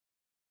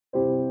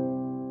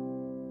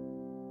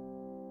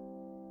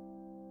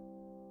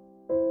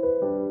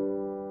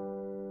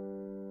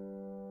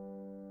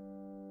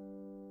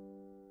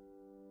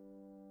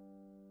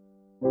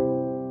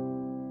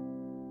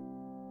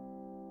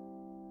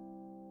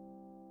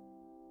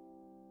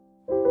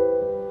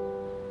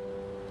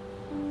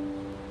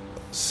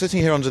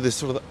sitting here under this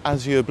sort of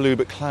azure blue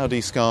but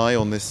cloudy sky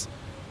on this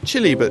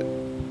chilly but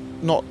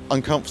not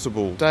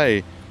uncomfortable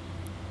day,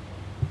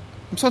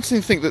 I'm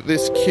starting to think that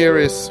this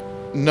curious,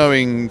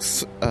 knowing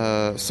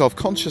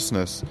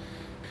self-consciousness,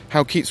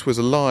 how Keats was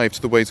alive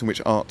to the ways in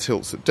which art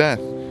tilts at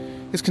death,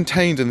 is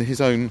contained in his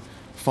own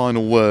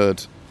final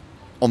word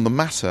on the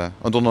matter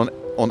and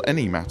on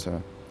any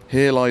matter.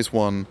 Here lies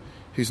one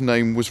whose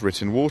name was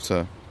writ in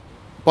water.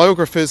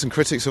 Biographers and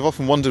critics have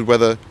often wondered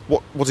whether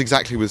what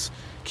exactly was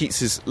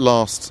Keats's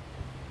last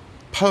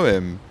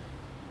poem.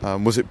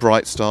 Was it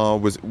Bright Star?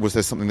 Was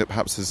there something that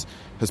perhaps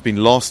has been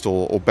lost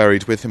or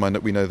buried with him?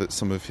 We know that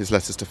some of his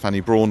letters to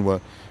Fanny Brawne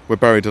were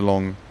buried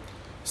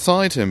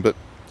alongside him, but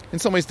in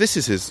some ways this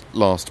is his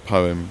last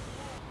poem.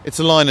 It's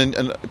a line,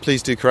 and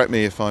please do correct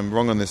me if I'm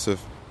wrong on this,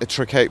 of a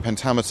trochaic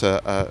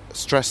pentameter,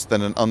 stressed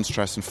then and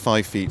unstressed, and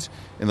 5 feet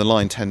in the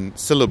line, 10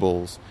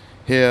 syllables.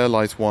 Here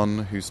lies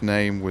one whose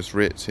name was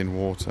writ in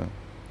water.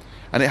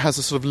 And it has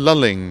a sort of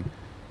lulling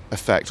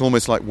effect,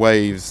 almost like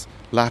waves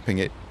lapping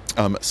it,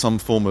 some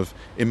form of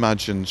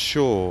imagined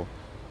shore.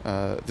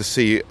 The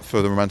sea,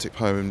 for the romantic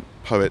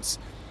poets,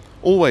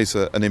 always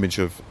an image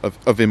of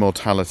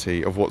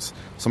immortality, of what's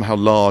somehow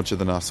larger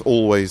than us,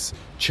 always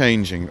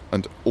changing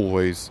and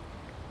always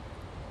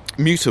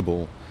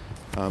mutable.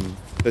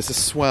 There's a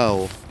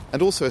swell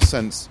and also a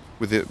sense,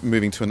 with it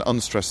moving to an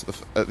unstress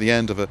at the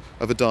end, of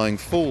a dying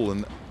fall,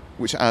 and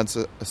which adds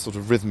a sort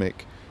of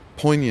rhythmic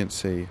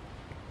poignancy.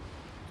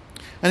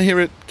 And here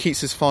are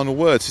Keats's final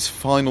words, his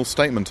final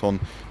statement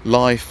on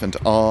life and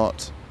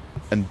art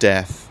and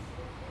death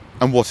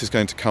and what is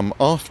going to come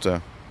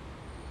after.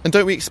 And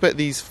don't we expect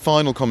these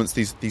final comments,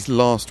 these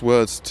last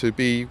words, to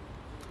be,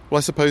 well,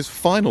 I suppose,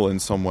 final in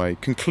some way,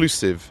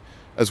 conclusive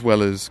as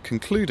well as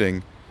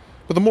concluding?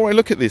 But the more I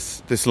look at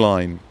this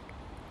line,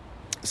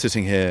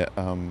 sitting here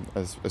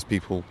as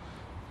people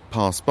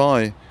pass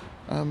by,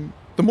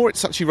 the more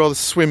it's actually rather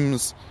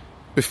swims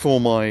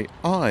before my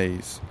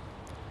eyes.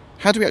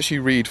 How do we actually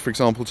read, for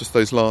example, just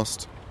those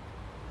last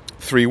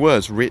 3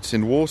 words, writ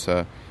in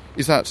water?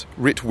 Is that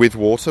writ with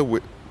water,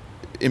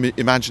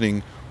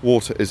 imagining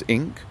water as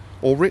ink,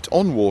 or writ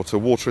on water,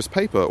 water as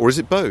paper, or is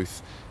it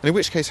both? And in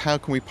which case, how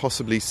can we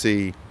possibly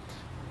see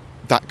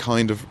that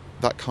kind of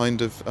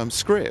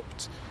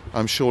script?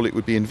 Surely it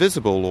would be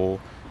invisible,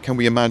 or can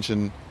we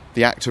imagine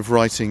the act of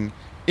writing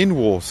in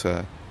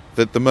water,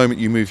 that the moment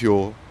you move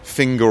your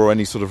finger or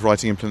any sort of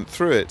writing implement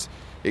through it,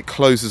 it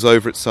closes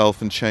over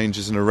itself and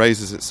changes and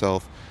erases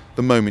itself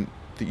the moment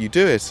that you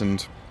do it?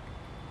 And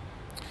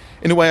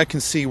in a way I can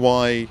see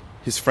why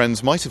his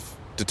friends might have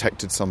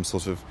detected some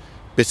sort of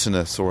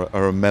bitterness or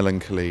a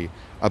melancholy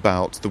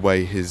about the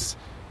way his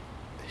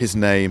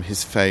name,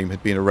 his fame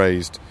had been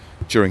erased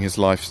during his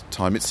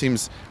lifetime. It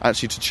seems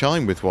actually to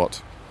chime with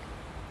what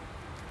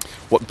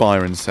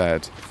Byron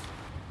said.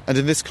 And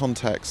in this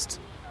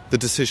context, the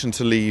decision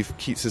to leave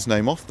Keats's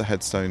name off the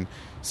headstone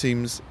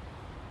seems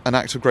an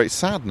act of great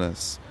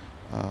sadness,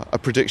 a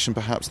prediction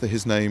perhaps that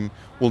his name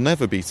will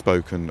never be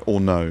spoken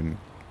or known.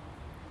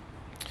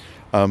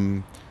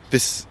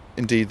 This,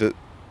 indeed, that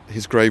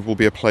his grave will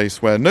be a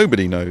place where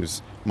nobody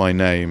knows my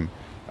name,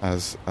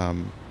 as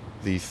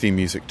the theme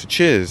music to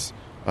Cheers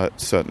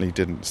certainly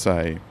didn't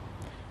say.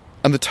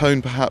 And the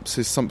tone perhaps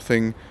is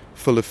something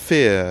full of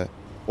fear,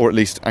 or at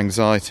least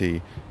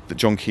anxiety, that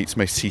John Keats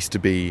may cease to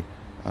be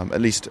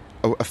at least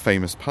a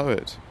famous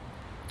poet.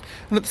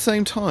 And at the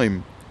same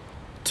time,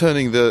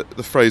 turning the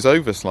phrase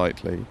over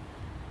slightly,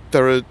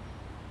 there are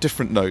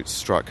different notes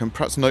struck, and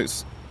perhaps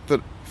notes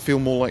that feel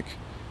more like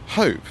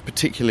hope,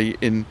 particularly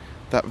in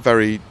that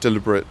very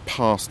deliberate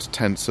past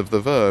tense of the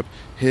verb.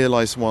 Here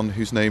lies one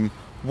whose name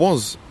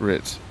was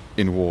writ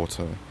in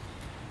water.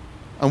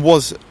 And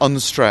was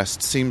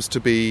unstressed seems to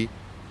be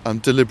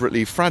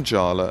deliberately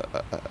fragile,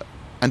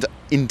 and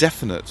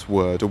indefinite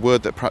word, a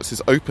word that perhaps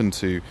is open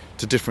to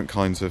different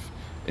kinds of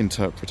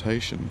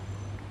interpretation.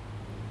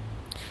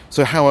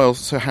 So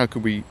how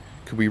could we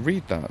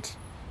read that?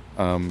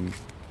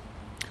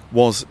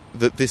 Was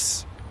that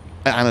this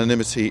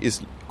anonymity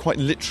is quite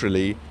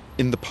literally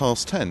in the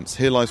past tense.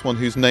 Here lies one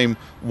whose name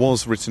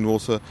was written in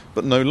water,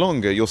 but no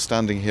longer. You're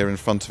standing here in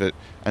front of it,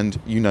 and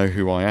you know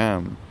who I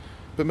am.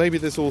 But maybe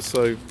there's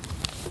also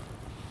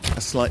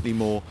a slightly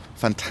more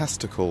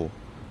fantastical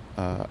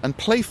and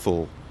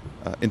playful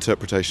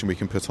interpretation we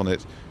can put on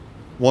it.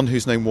 One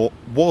whose name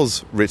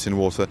was written in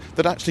water,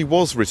 that actually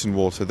was written in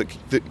water,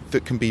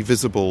 that can be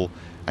visible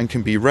and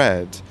can be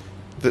read,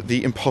 that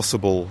the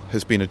impossible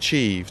has been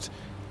achieved,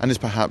 and is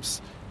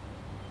perhaps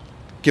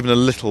given a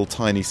little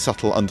tiny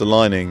subtle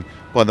underlining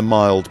by the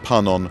mild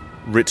pun on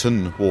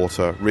written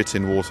water, writ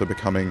in water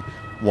becoming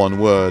one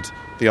word,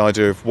 the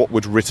idea of what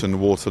would written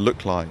water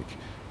look like,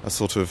 a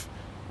sort of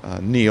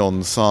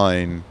neon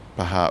sign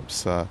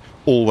perhaps,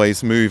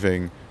 always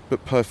moving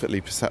but perfectly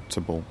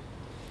perceptible.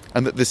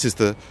 And that this is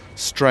the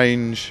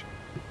strange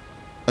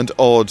and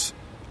odd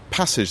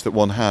passage that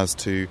one has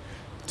to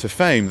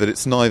fame, that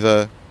it's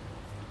neither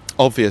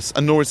obvious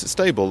and nor is it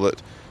stable,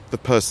 that the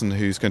person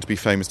who's going to be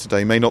famous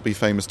today may not be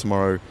famous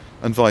tomorrow,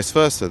 and vice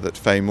versa, that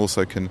fame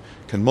also can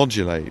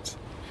modulate.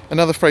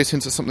 Another phrase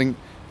hints at something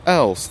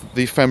else.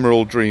 The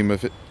ephemeral dream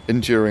of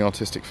enduring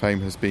artistic fame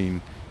has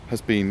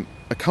been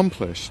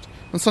accomplished.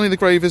 And suddenly the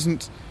grave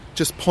isn't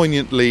just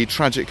poignantly,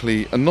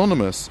 tragically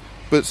anonymous,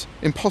 but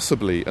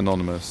impossibly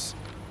anonymous.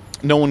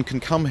 No one can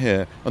come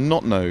here and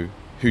not know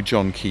who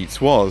John Keats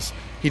was.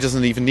 He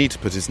doesn't even need to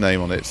put his name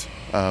on it,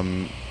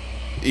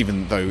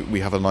 even though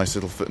we have a nice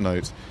little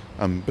footnote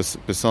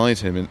beside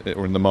him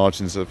or in the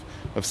margins of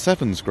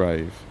Severn's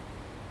grave.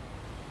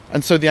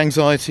 And so the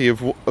anxiety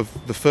of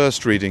the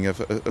first reading, of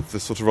the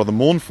sort of rather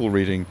mournful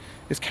reading,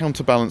 is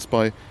counterbalanced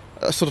by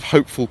a sort of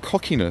hopeful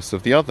cockiness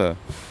of the other.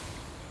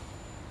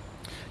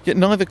 Yet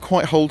neither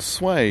quite holds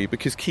sway,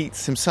 because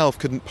Keats himself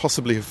couldn't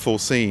possibly have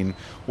foreseen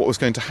what was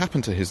going to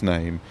happen to his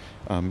name,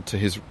 to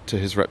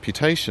his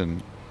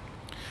reputation.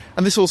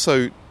 And this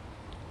also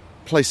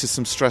places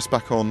some stress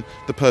back on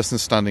the person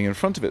standing in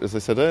front of it. As I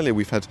said earlier,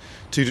 we've had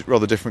two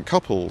rather different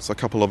couples. A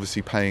couple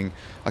obviously paying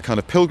a kind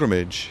of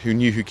pilgrimage, who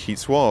knew who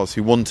Keats was,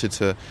 who wanted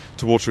to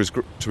water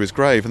his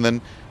grave, and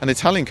then an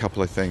Italian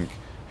couple, I think,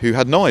 who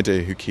had no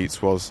idea who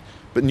Keats was,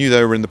 but knew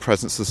they were in the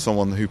presence of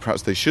someone who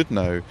perhaps they should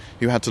know,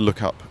 who had to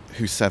look up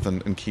who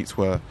Severn and Keats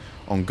were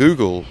on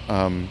Google,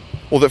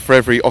 or that for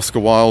every Oscar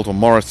Wilde or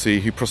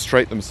Morrissey who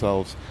prostrate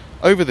themselves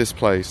over this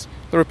place,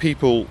 there are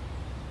people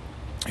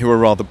who are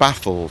rather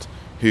baffled,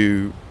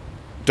 who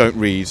don't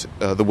read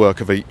the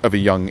work of a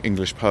young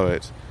English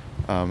poet,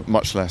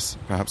 much less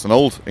perhaps an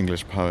old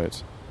English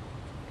poet.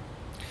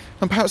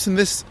 And perhaps in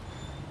this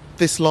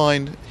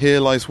line, "Here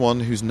lies one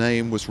whose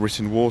name was writ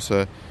in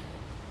water,"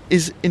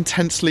 is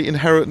intensely,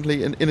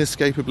 inherently and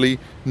inescapably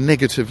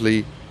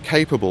negatively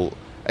capable,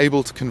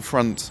 able to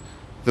confront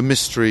the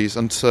mysteries,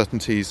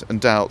 uncertainties and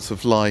doubts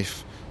of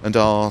life and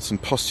art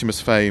and posthumous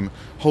fame,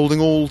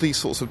 holding all these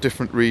sorts of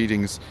different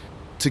readings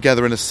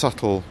together in a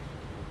subtle,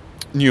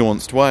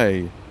 nuanced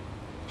way,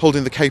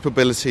 holding the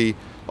capability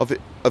of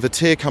a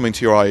tear coming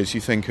to your eye as you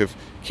think of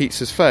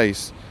Keats's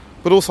face,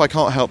 but also I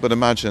can't help but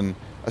imagine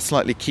a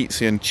slightly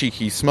Keatsian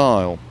cheeky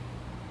smile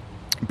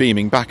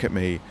beaming back at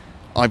me.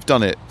 "I've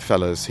done it,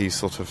 fellas," he's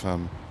sort of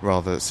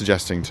rather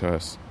suggesting to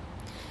us.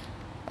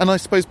 And I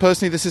suppose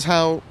personally this is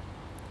how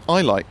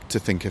I like to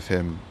think of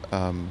him,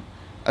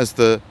 as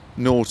the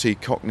naughty,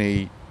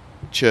 cockney,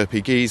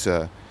 chirpy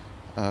geezer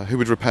who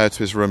would repair to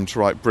his room to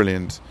write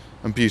brilliant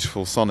and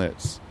beautiful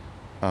sonnets,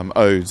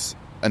 odes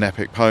and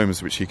epic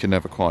poems which he could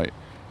never quite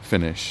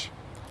finish.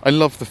 I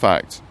love the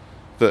fact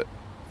that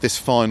this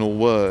final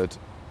word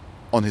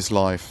on his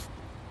life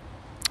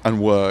and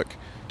work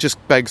just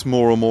begs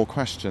more and more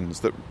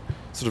questions, that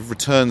sort of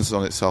returns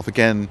on itself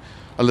again,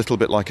 a little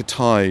bit like a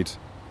tide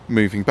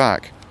moving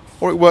back.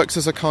 Or it works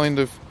as a kind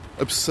of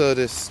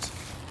absurdist,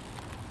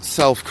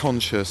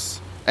 self-conscious,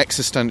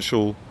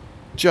 existential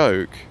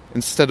joke.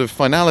 Instead of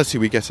finality,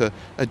 we get a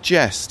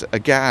jest, a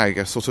gag,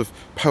 a sort of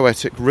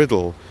poetic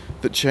riddle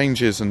that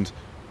changes and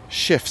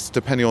shifts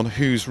depending on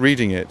who's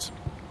reading it,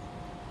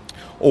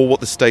 or what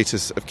the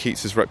status of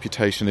Keats's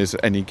reputation is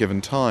at any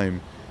given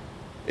time.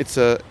 It's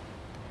a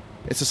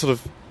sort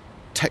of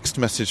text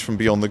message from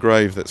beyond the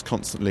grave that's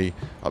constantly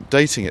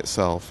updating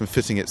itself and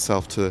fitting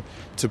itself to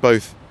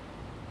both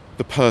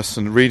the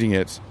person reading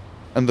it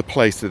and the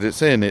place that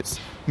it's in. It's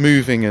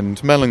moving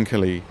and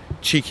melancholy,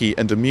 cheeky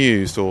and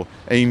amused, or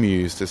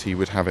amused as he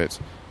would have it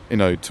in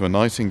Ode to a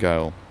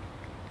Nightingale.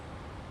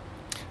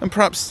 And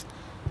perhaps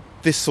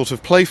this sort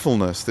of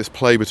playfulness, this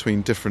play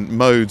between different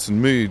modes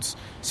and moods,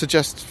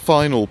 suggests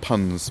final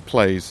puns,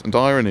 plays and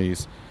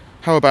ironies.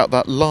 How about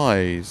that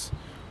lies,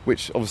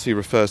 which obviously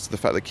refers to the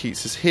fact that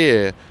Keats is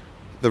here,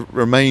 the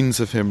remains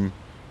of him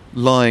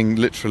lying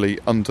literally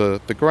under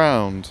the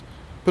ground,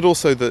 but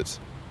also that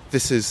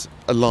this is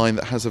a line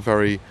that has a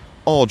very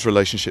odd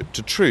relationship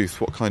to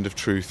truth. What kind of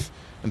truth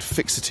and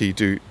fixity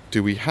do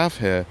we have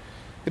here?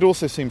 It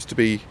also seems to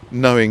be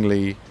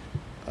knowingly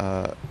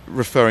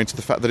referring to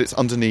the fact that it's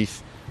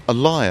underneath a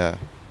lyre,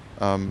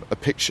 a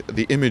picture,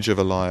 the image of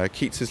a lyre.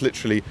 Keats is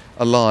literally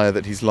a lyre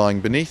that he's lying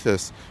beneath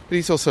us, but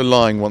he's also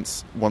lying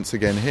once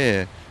again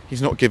here.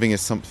 He's not giving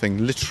us something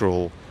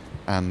literal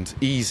and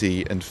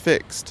easy and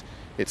fixed.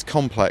 It's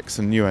complex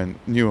and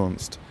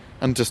nuanced,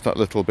 and just that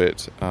little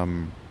bit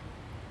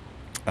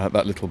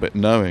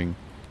knowing.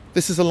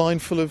 This is a line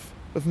full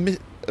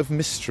of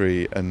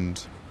mystery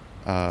and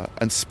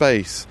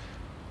space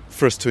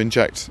for us to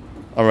inject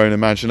our own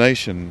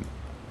imagination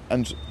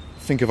and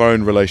think of our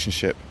own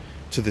relationship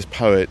to this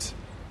poet,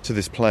 to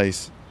this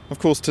place, of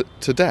course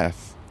to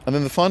death. And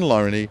then the final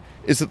irony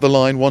is that the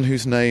line, "one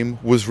whose name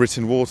was writ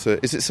in water,"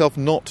 is itself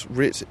not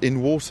writ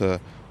in water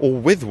or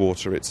with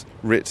water. It's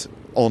writ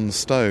on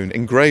stone,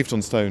 engraved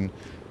on stone,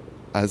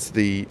 as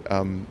the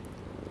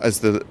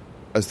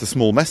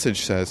small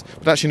message says,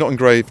 but actually not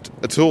engraved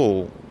at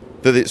all,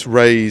 that it's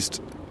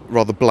raised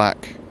rather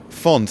black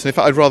font. And in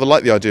fact, I'd rather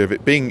like the idea of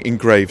it being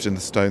engraved in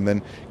the stone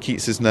than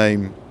Keats's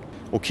name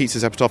or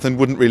Keats's epitaph then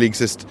wouldn't really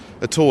exist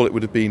at all. It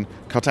would have been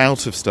cut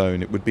out of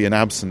stone. It would be an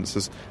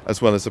absence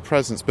as well as a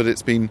presence, but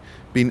it's been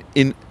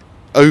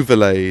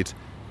overlaid.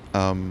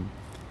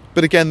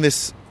 But again,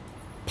 this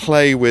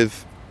play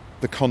with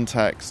the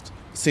context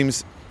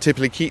seems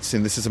typically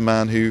Keatsian. This is a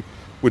man who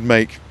would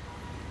make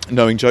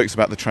knowing jokes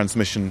about the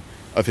transmission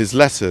of his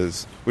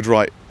letters, would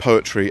write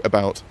poetry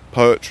about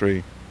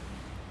poetry.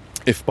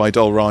 If by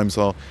dull rhymes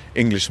our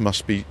English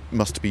must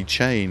be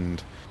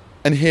chained.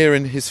 And here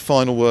in his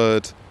final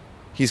word,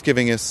 he's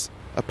giving us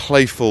a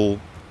playful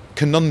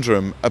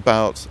conundrum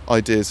about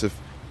ideas of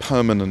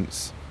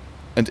permanence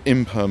and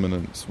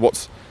impermanence,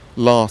 what's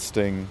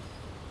lasting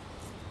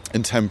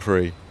and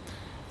temporary,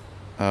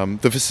 the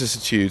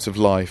vicissitudes of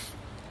life,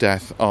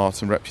 death,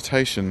 art and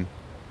reputation.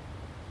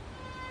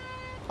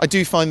 I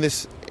do find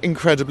this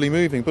incredibly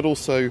moving, but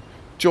also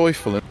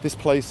joyful. This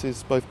place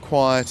is both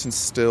quiet and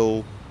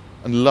still,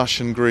 and lush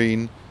and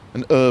green,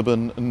 and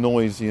urban and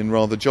noisy and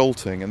rather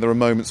jolting. And there are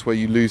moments where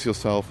you lose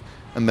yourself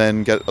and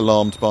then get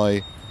alarmed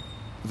by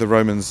the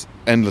Romans'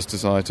 endless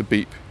desire to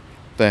beep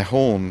their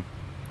horn.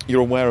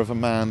 You're aware of a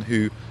man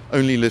who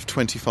only lived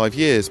 25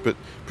 years but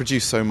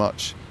produced so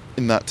much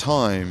in that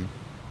time,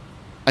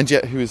 and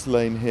yet who is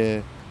laying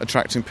here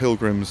attracting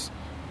pilgrims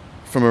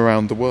from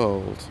around the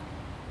world.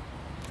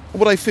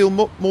 What I feel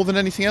more than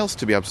anything else,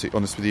 to be absolutely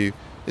honest with you,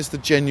 is the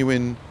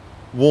genuine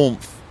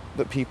warmth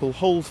that people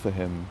hold for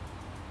him.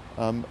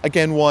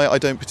 Again, why I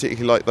don't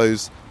particularly like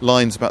those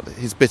lines about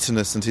his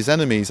bitterness and his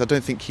enemies. I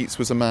don't think Keats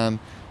was a man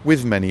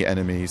with many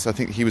enemies. I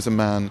think he was a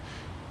man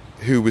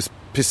who was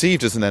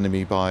perceived as an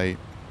enemy by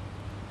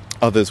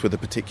others with a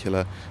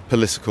particular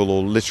political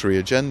or literary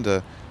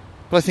agenda.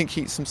 But I think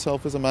Keats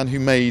himself was a man who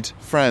made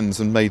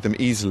friends and made them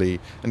easily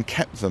and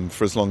kept them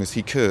for as long as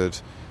he could,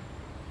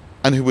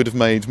 and who would have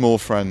made more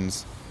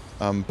friends,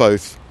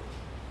 both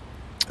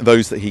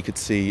those that he could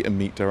see and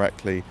meet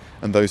directly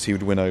and those he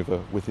would win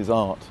over with his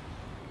art.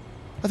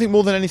 I think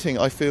more than anything,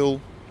 I feel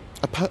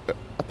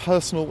a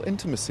personal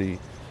intimacy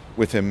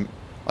with him.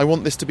 I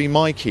want this to be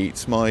my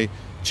Keats, my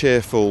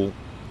cheerful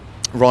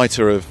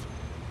writer of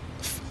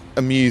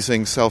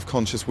amusing,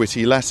 self-conscious,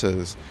 witty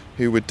letters,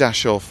 who would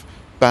dash off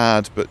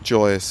bad but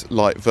joyous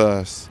light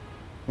verse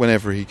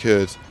whenever he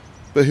could,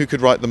 but who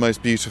could write the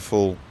most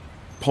beautiful,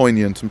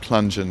 poignant and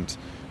plungent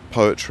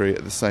poetry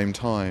at the same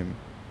time.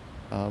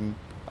 And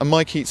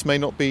my Keats may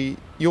not be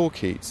your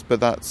Keats, but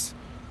those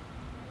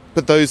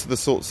are the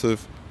sorts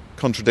of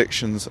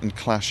contradictions and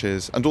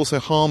clashes and also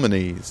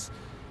harmonies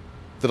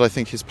that I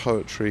think his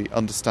poetry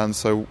understands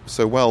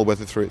so well,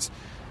 whether through its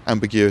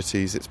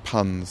ambiguities, its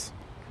puns,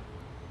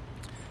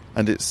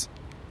 and its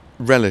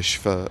relish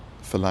for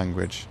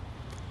language.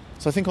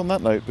 So I think on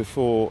that note,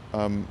 before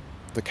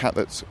the cat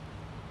that's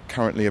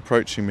currently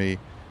approaching me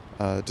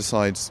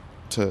decides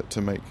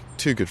to make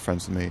two good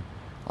friends with me,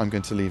 I'm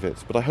going to leave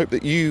it. But I hope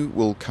that you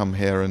will come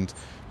here and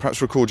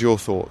perhaps record your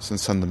thoughts and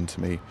send them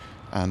to me,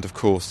 and of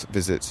course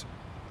visit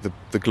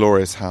the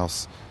glorious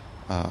house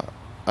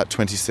at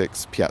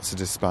 26 Piazza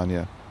di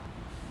Spagna